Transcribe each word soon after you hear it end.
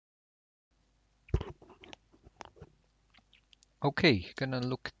Okay, gonna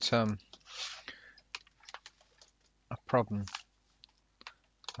look at a problem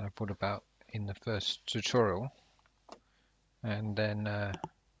that I thought about in the first tutorial, and then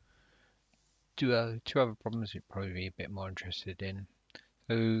do two other problems you'd probably be a bit more interested in.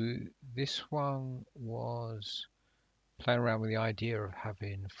 So this one was playing around with the idea of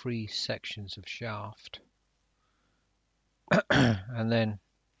having three sections of shaft, and then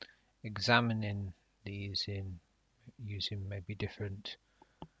examining these in using maybe different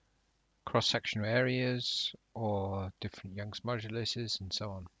cross-sectional areas or different Young's moduluses and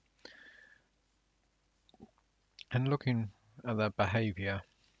so on, and looking at that behavior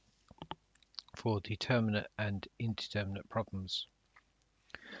for determinate and indeterminate problems.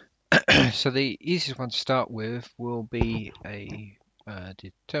 So the easiest one to start with will be a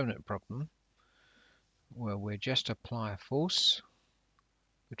determinate problem where we just apply a force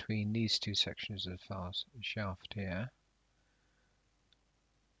between these two sections of the shaft here.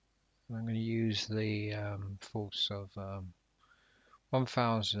 And I'm going to use the force of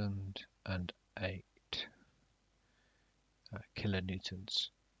 1008 kilonewtons.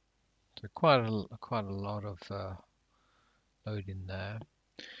 So quite a lot of load in there.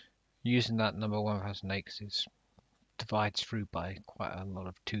 Using that number 1008 because it divides through by quite a lot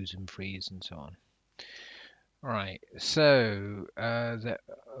of 2's and 3's and so on. Right, so we're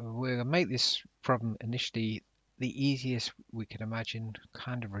going to make this problem initially the easiest we can imagine,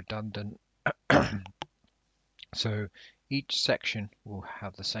 kind of redundant. So each section will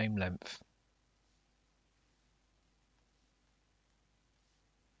have the same length.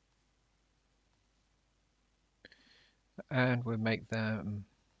 And we'll make them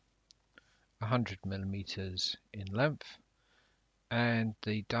 100 millimeters in length and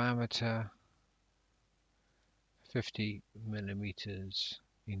the diameter 50 millimeters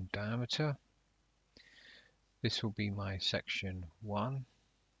in diameter. This will be my section 1,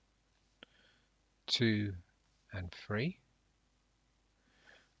 2 and 3.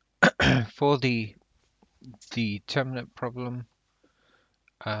 For the determinate problem,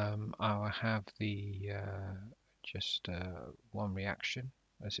 I will have the just one reaction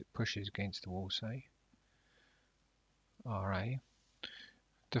as it pushes against the wall, say, Ra.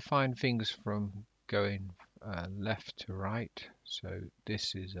 Define things from going left to right, so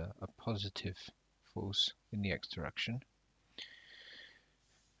this is a positive force in the x direction.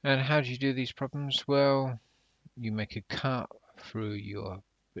 And how do you do these problems? Well, you make a cut through your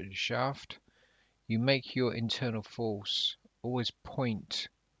shaft. You make your internal force always point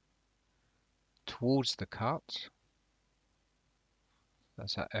towards the cut.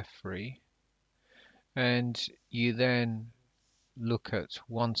 That's at F3. And you then look at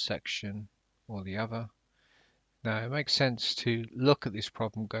one section or the other. Now it makes sense to look at this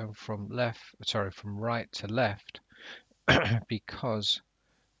problem going from right to left because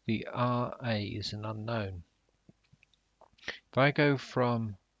the RA is an unknown. If I go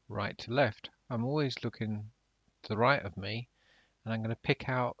from right to left, I'm always looking to the right of me, and I'm going to pick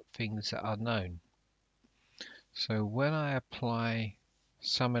out things that are known. So when I apply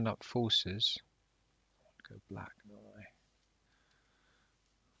summing up forces, go black, don't I?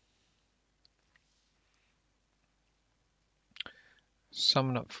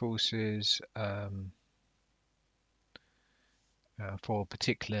 Summing up forces for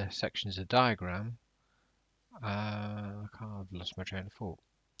particular sections of diagram. I've lost my train of thought.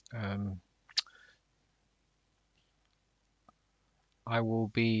 I will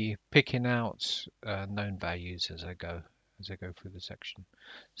be picking out known values as I go through the section.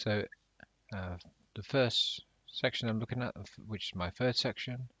 So the first section I'm looking at, which is my third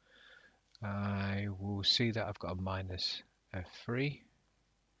section, I will see that I've got a minus F3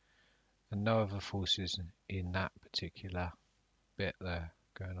 and no other forces in that particular bit there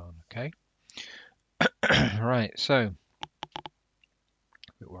going on. Okay. Right, so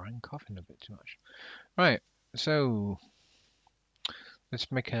I'm coughing a bit too much. Right, so let's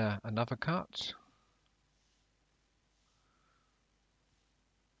make another cut.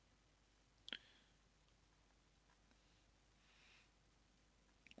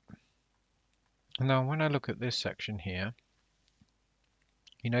 Now when I look at this section here,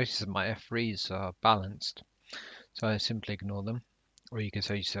 you notice that my F3s are balanced, so I simply ignore them, or you can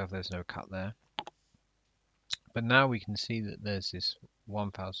say to yourself there's no cut there. But now we can see that there's this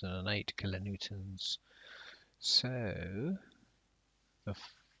 1008 kilonewtons. So the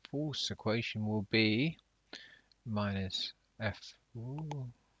force equation will be minus F.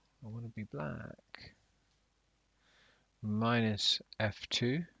 Ooh, I want to be black. Minus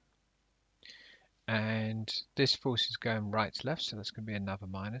F2. And this force is going right to left, so that's going to be another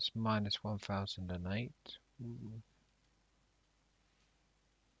minus 1008. Ooh.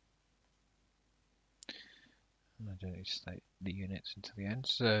 I don't need to state the units until the end.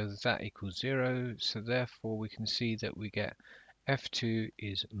 So that equals 0. So therefore we can see that we get F2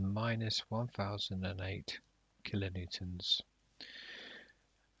 is minus 1008 kilonewtons.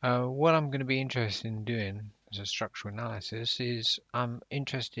 What I'm going to be interested in doing as a structural analysis is I'm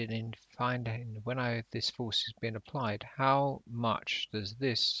interested in finding when this force is being applied, how much does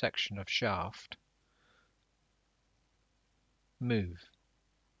this section of shaft move?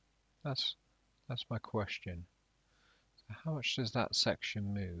 That's my question. So how much does that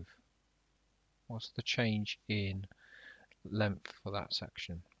section move? What's the change in length for that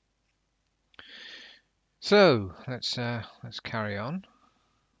section? So let's carry on.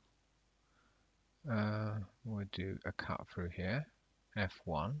 We'll do a cut through here,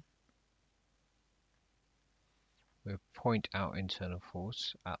 F1. We'll point out internal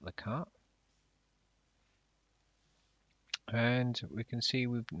force at the cut. And we can see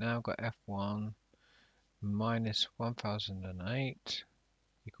we've now got F1 minus 1008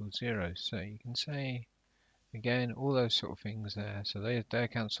 equals 0. So you can say, again, all those sort of things there. So they're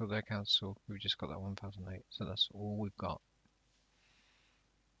cancelled, they're cancelled. We've just got that 1008. So that's all we've got.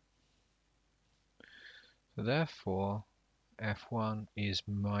 So therefore, F1 is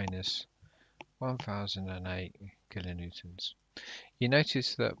minus 1008 kilonewtons. You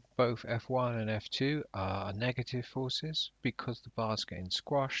notice that both F1 and F2 are negative forces because the bar's getting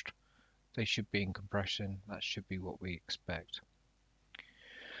squashed. They should be in compression. That should be what we expect.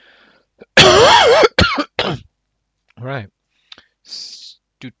 Right.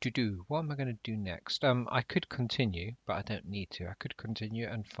 What am I going to do next? I could continue, but I don't need to. I could continue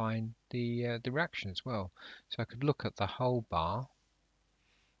and find the reaction as well. So I could look at the whole bar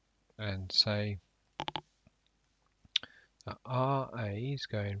and say that RA is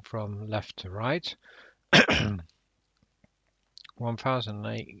going from left to right.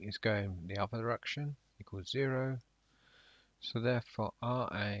 1008 is going the other direction, equals 0. So therefore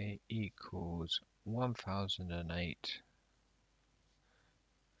RA equals 1008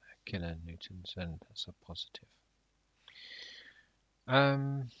 kilonewtons, and that's a positive.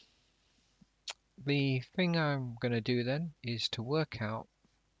 The thing I'm going to do then is to work out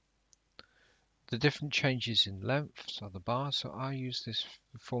the different changes in lengths of the bar. So I'll use this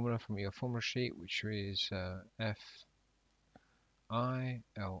formula from your formula sheet, which is Fi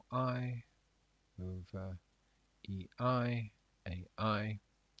Li over EI AI,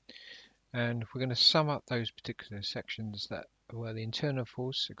 and we're going to sum up those particular sections that where the internal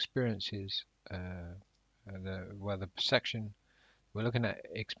force experiences where the section we're looking at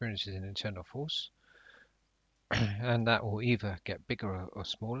experiences an internal force, and that will either get bigger or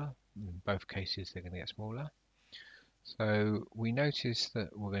smaller. In both cases they're going to get smaller. So we notice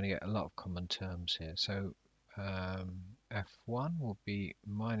that we're going to get a lot of common terms here. So F1 will be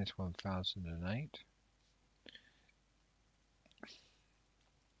minus 1008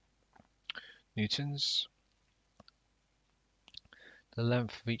 newtons. The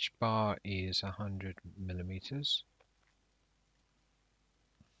length of each bar is 100 millimeters.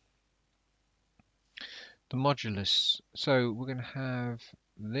 The modulus, so we're going to have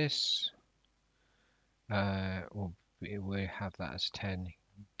this, we have that as 10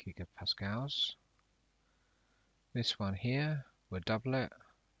 gigapascals. This one here, we'll double it,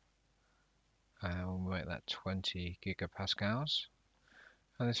 and we'll make that 20 gigapascals.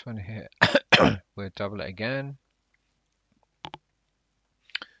 And this one here, we'll double it again,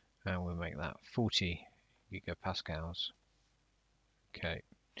 and we'll make that 40 gigapascals. Okay,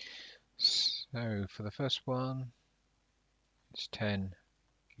 so for the first one, it's 10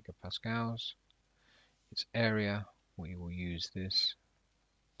 gigapascals. Its area, we will use this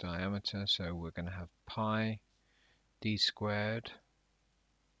diameter, so we're going to have pi d squared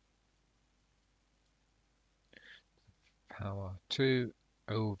power 2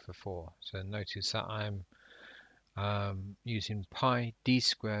 over 4. So notice that I'm using pi d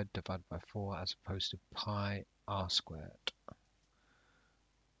squared divided by 4 as opposed to pi r squared.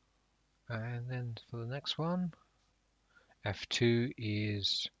 And then for the next one, F2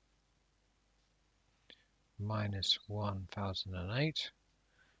 is minus 1008,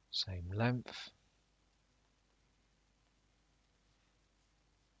 same length.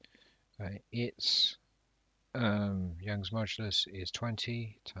 Its Young's modulus is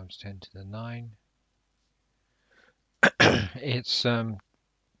 20 times 10 to the 9. Its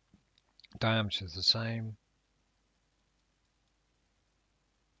diameter is the same.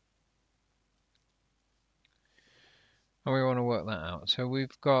 And we want to work that out. So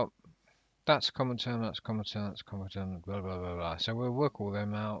we've got that's a common term, that's a common term, that's a common term, blah, blah, blah, blah. So we'll work all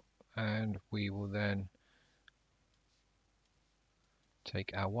them out, and we will then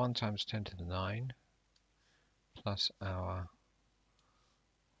take our 1 times 10 to the 9 plus our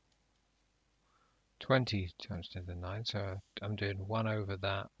 20 times 10 to the 9. So I'm doing 1 over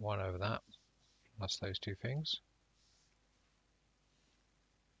that, plus those two things.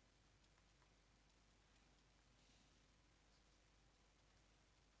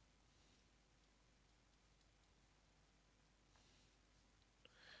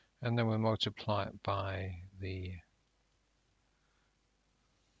 And then we'll multiply it by the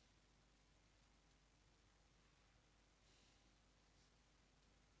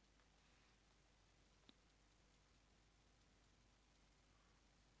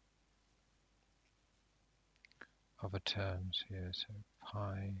other terms here. So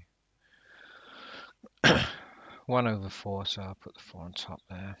pi 1 over 4, so I'll put the 4 on top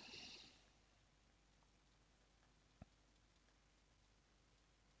there.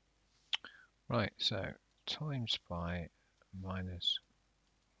 Right, so times by minus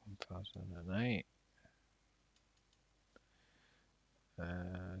 1008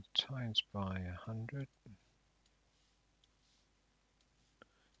 times by 100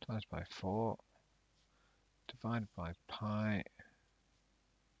 times by 4 divided by pi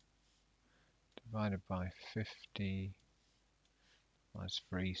divided by 50 minus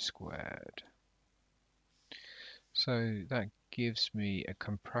 3 squared. So that gives me a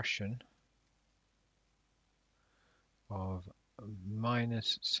compression of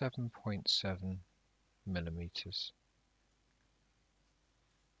minus 7.7 millimeters.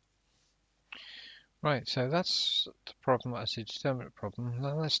 Right, so that's the problem as a determinant problem.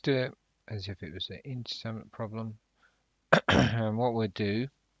 Now let's do it as if it was an indeterminate problem. And what we'll do,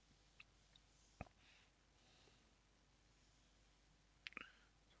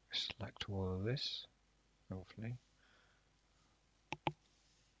 select all of this, hopefully.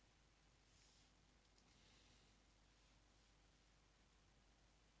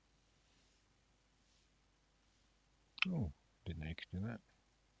 Oh, didn't know you could do that.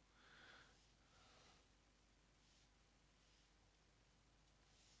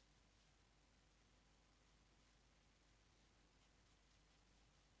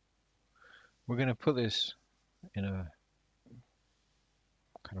 We're going to put this in a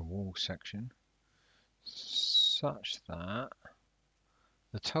kind of wall section such that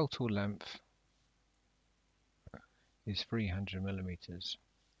the total length is 300 millimeters.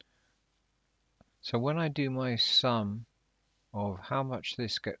 So when I do my sum of how much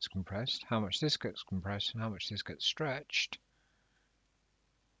this gets compressed, how much this gets compressed, and how much this gets stretched,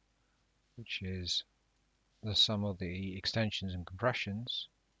 which is the sum of the extensions and compressions,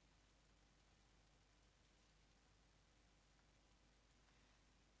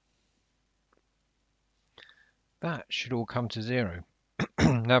 that should all come to 0.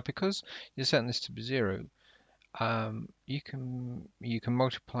 Now, because you're setting this to be 0, you can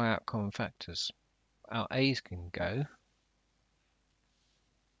multiply out common factors. Our A's can go,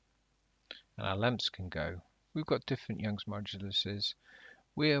 and our lengths can go. We've got different Young's moduluses.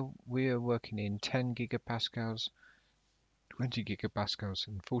 We're working in 10 gigapascals, 20 gigapascals,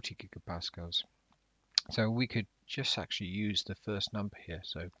 and 40 gigapascals. So we could just actually use the first number here.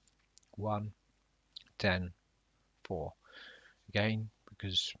 So 1, 10, 4. Again,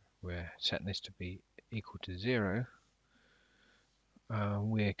 because we're setting this to be equal to 0,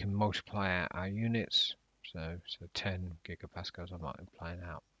 we can multiply out our units. So 10 gigapascals I'm multiplying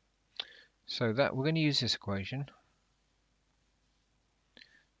out. So that we're going to use this equation.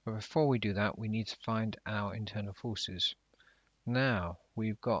 But before we do that, we need to find our internal forces. Now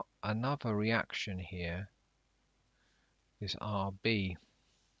we've got another reaction here, this RB.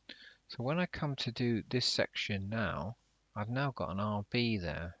 So when I come to do this section now, I've now got an RB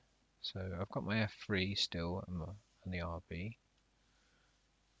there. So I've got my F3 still and the RB.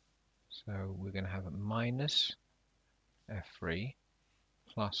 So we're going to have a minus F3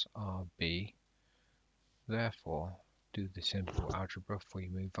 plus RB. Therefore, do the simple algebra before you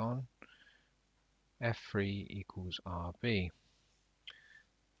move on. F3 equals RB.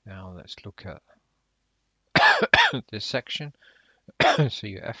 Now let's look at this section. So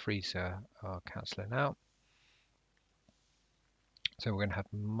your F3s are cancelling out. So we're going to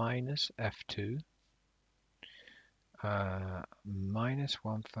have minus F2 minus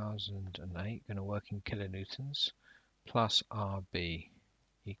 1008, going to work in kilonewtons, plus RB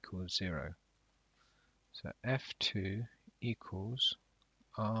equals 0. So F2 equals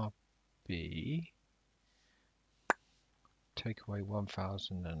RB, take away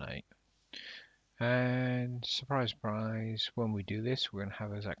 1008. And surprise, surprise, when we do this, we're going to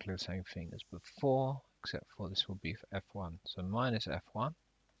have exactly the same thing as before, except for this will be for F1. So minus F1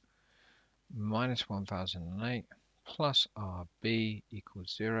 minus 1008 plus RB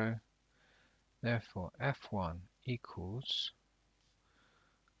equals 0. Therefore, F1 equals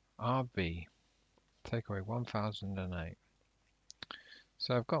RB, take away 1008.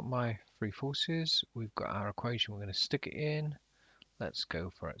 So I've got my free forces, we've got our equation, we're going to stick it in. Let's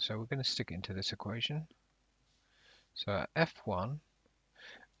go for it. So we're going to stick it into this equation. So F1,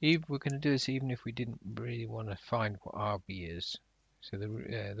 even, we're going to do this even if we didn't really want to find what RB is. So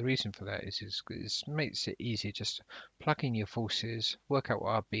the reason for that is it makes it easier just plug in your forces, work out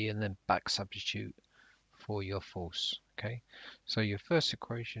what RB, and then back substitute for your force. Okay, so your first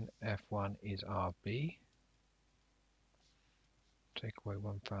equation F1 is RB, take away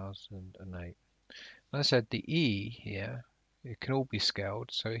 1008. As I said, the E here, it can all be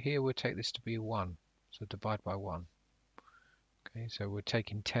scaled, so here we'll take this to be 1, so divide by 1. Okay, so we're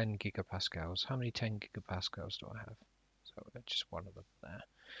taking 10 gigapascals. How many 10 gigapascals do I have? So just one of them there.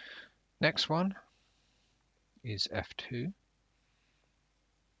 Next one is F2.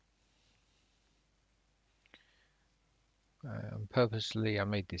 Purposely I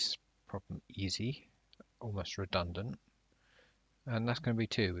made this problem easy, almost redundant. And that's going to be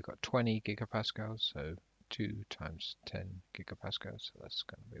 2. We've got 20 gigapascals, so 2 times 10 gigapascals, so that's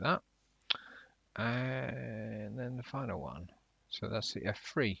going to be that. And then the final one, so that's the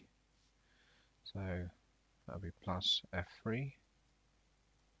F3. So that'll be plus F3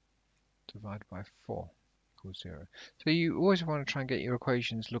 divided by 4 equals 0. So you always want to try and get your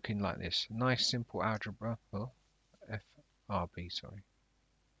equations looking like this. Nice simple algebra. Well, FRB, sorry.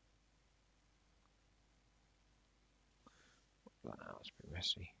 That was a bit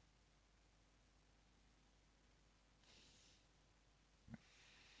messy.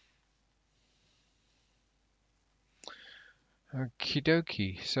 Okie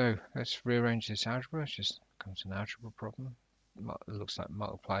dokie. So let's rearrange this algebra. It just becomes an algebra problem. It looks like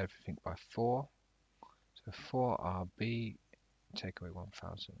multiply everything by 4. So 4RB, take away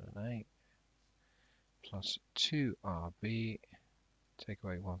 1008, plus 2RB, take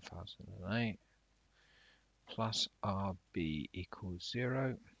away 1008, plus RB equals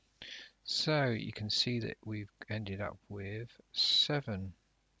 0. So you can see that we've ended up with 7RB,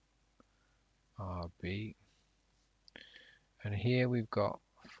 and here we've got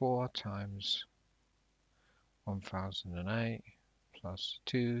 4 times 1008 plus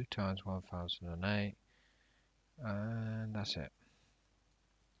 2 times 1008, and that's it.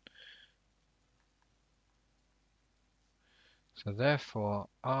 So therefore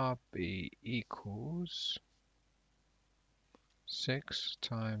RB equals 6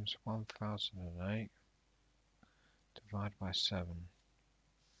 times 1008 divided by 7.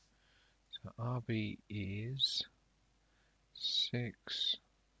 So RB is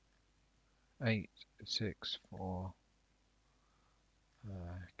 6864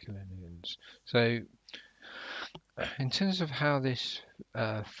 kilonewtons. So in terms of how this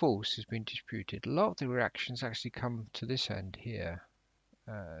force has been distributed, a lot of the reactions actually come to this end here.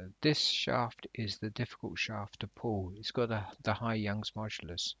 This shaft is the difficult shaft to pull. It's got the high Young's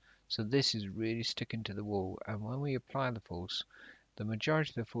modulus. So this is really sticking to the wall. And when we apply the force, the majority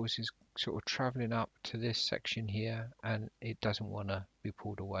of the force is sort of traveling up to this section here, and it doesn't want to be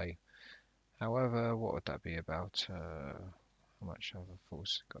pulled away. However, what would that be about? How much of a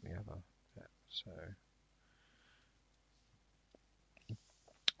force got the other? Yeah, so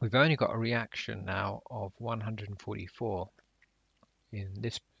we've only got a reaction now of 144 in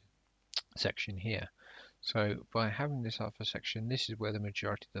this section here. So by having this alpha section, this is where the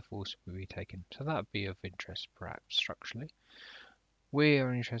majority of the force will be taken. So that would be of interest perhaps structurally. We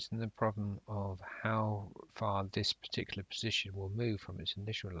are interested in the problem of how far this particular position will move from its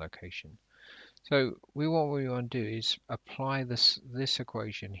initial location. So what we want to do is apply this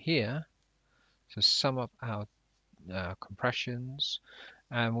equation here to sum up our compressions,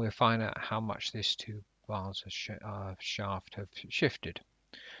 and we'll find out how much this 2 bars of shaft have shifted.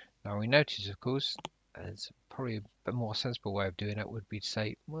 Now we notice, of course, it's probably a more sensible way of doing it would be to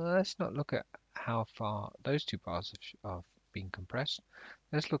say, well, let's not look at how far those 2 bars have been compressed.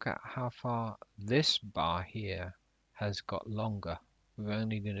 Let's look at how far this bar here has got longer. We're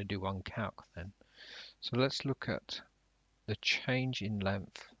only going to do one calc then. So let's look at the change in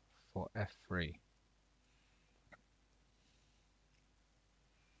length for F3.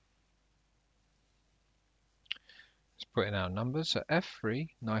 Let's put in our numbers. So F3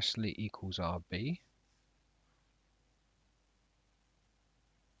 nicely equals RB.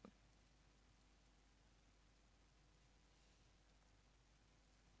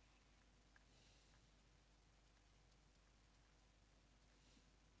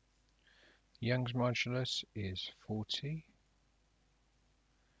 Young's modulus is 40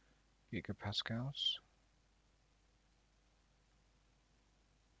 gigapascals.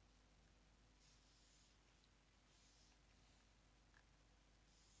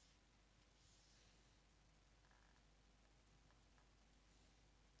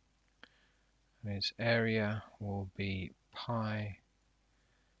 and its area will be pi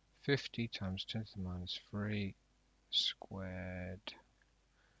 50 times 10 to the minus 3 squared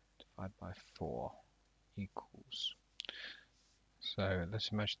divided by 4 equals. So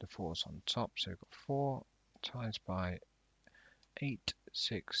let's imagine the 4's on top. So we've got 4 times by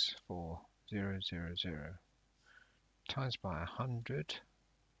 864000 times by 100,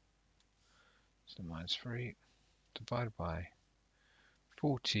 so minus 3, divided by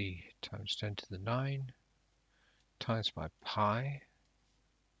 40 times 10 to the 9 times by pi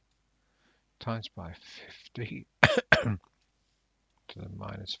times by 50 to the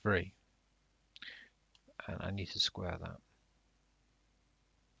minus 3. And I need to square that.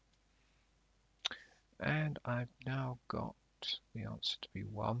 And I've now got the answer to be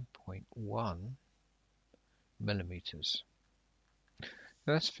 1.1 millimeters.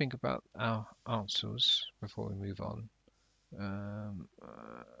 Now let's think about our answers before we move on.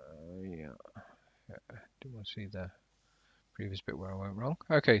 Yeah, do you want to see the previous bit where I went wrong?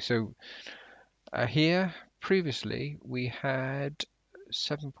 Okay, so here previously we had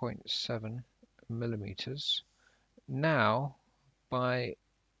 7.7 millimeters. Now, by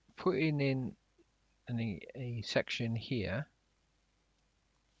putting in a section here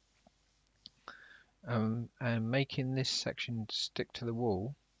and making this section stick to the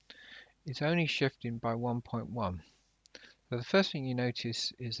wall, it's only shifting by 1.1. So the first thing you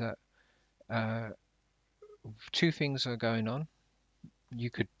notice is that two things are going on. You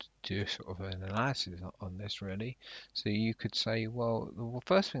could do sort of an analysis on this really. So you could say, well, the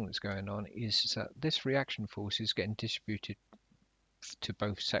first thing that's going on is that this reaction force is getting distributed to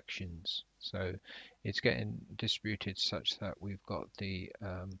both sections. So it's getting distributed such that we've got the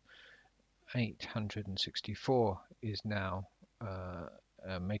 864 is now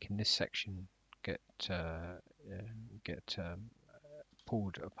making this section get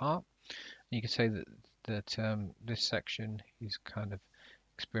pulled apart. And you could say that this section is kind of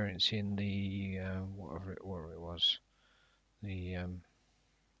experiencing the whatever it was, the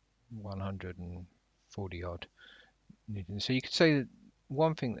 140 odd newtons. So you could say that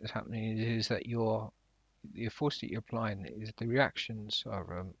one thing that's happening is that the force that you're applying is the reactions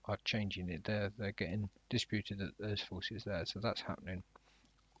are changing it. They're getting disputed at those forces there. So that's happening.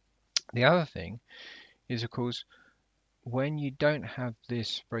 The other thing is, of course, when you don't have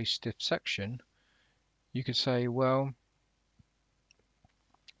this very stiff section, you could say, well,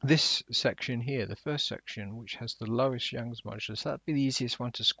 this section here, the first section, which has the lowest Young's modulus, that'd be the easiest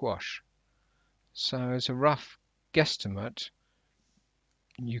one to squash. So as a rough guesstimate,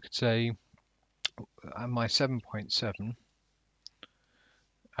 you could say my 7.7,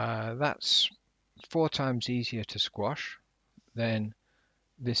 that's 4 times easier to squash than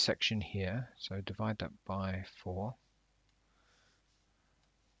this section here. So divide that by 4.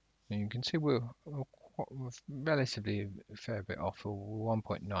 And you can see we're relatively a fair bit off, or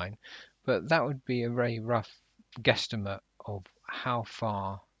 1.9, but that would be a very rough guesstimate of how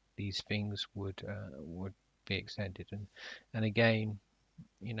far these things would be extended. And again,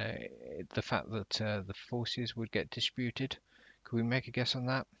 you know, the fact that the forces would get distributed, could we make a guess on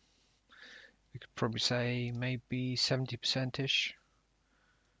that? We could probably say maybe 70%ish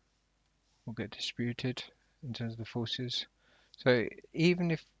will get distributed in terms of the forces. So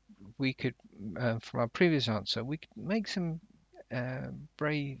even if we could, from our previous answer, we could make some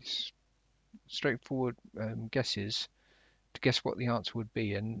very straightforward guesses to guess what the answer would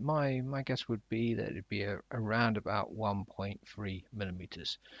be. And my guess would be that it'd be around about 1.3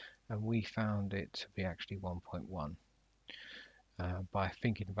 millimeters. And we found it to be actually 1.1 by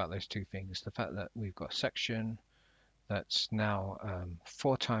thinking about those two things. The fact that we've got a section that's now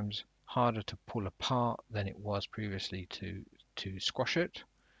 4 times harder to pull apart than it was previously to squash it,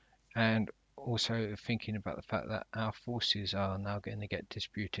 and also thinking about the fact that our forces are now going to get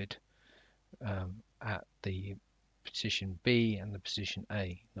distributed at the position B and the position A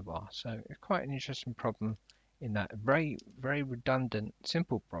in the bar. So it's quite an interesting problem in that very, very redundant,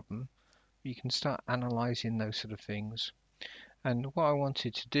 simple problem. You can start analyzing those sort of things. And what I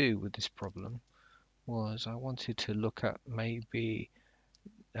wanted to do with this problem was I wanted to look at maybe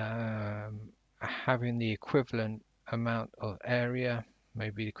having the equivalent amount of area,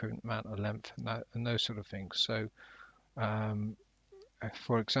 maybe the equivalent amount of length, and those sort of things. So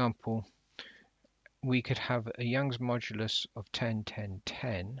for example, we could have a Young's modulus of 10, 10,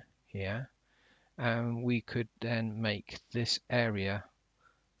 10 here, and we could then make this area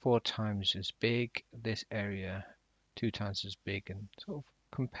 4 times as big, this area 2 times as big, and sort of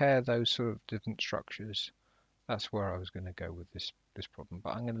compare those sort of different structures. That's where I was going to go with this problem,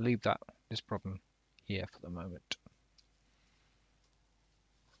 but I'm going to leave this problem here for the moment.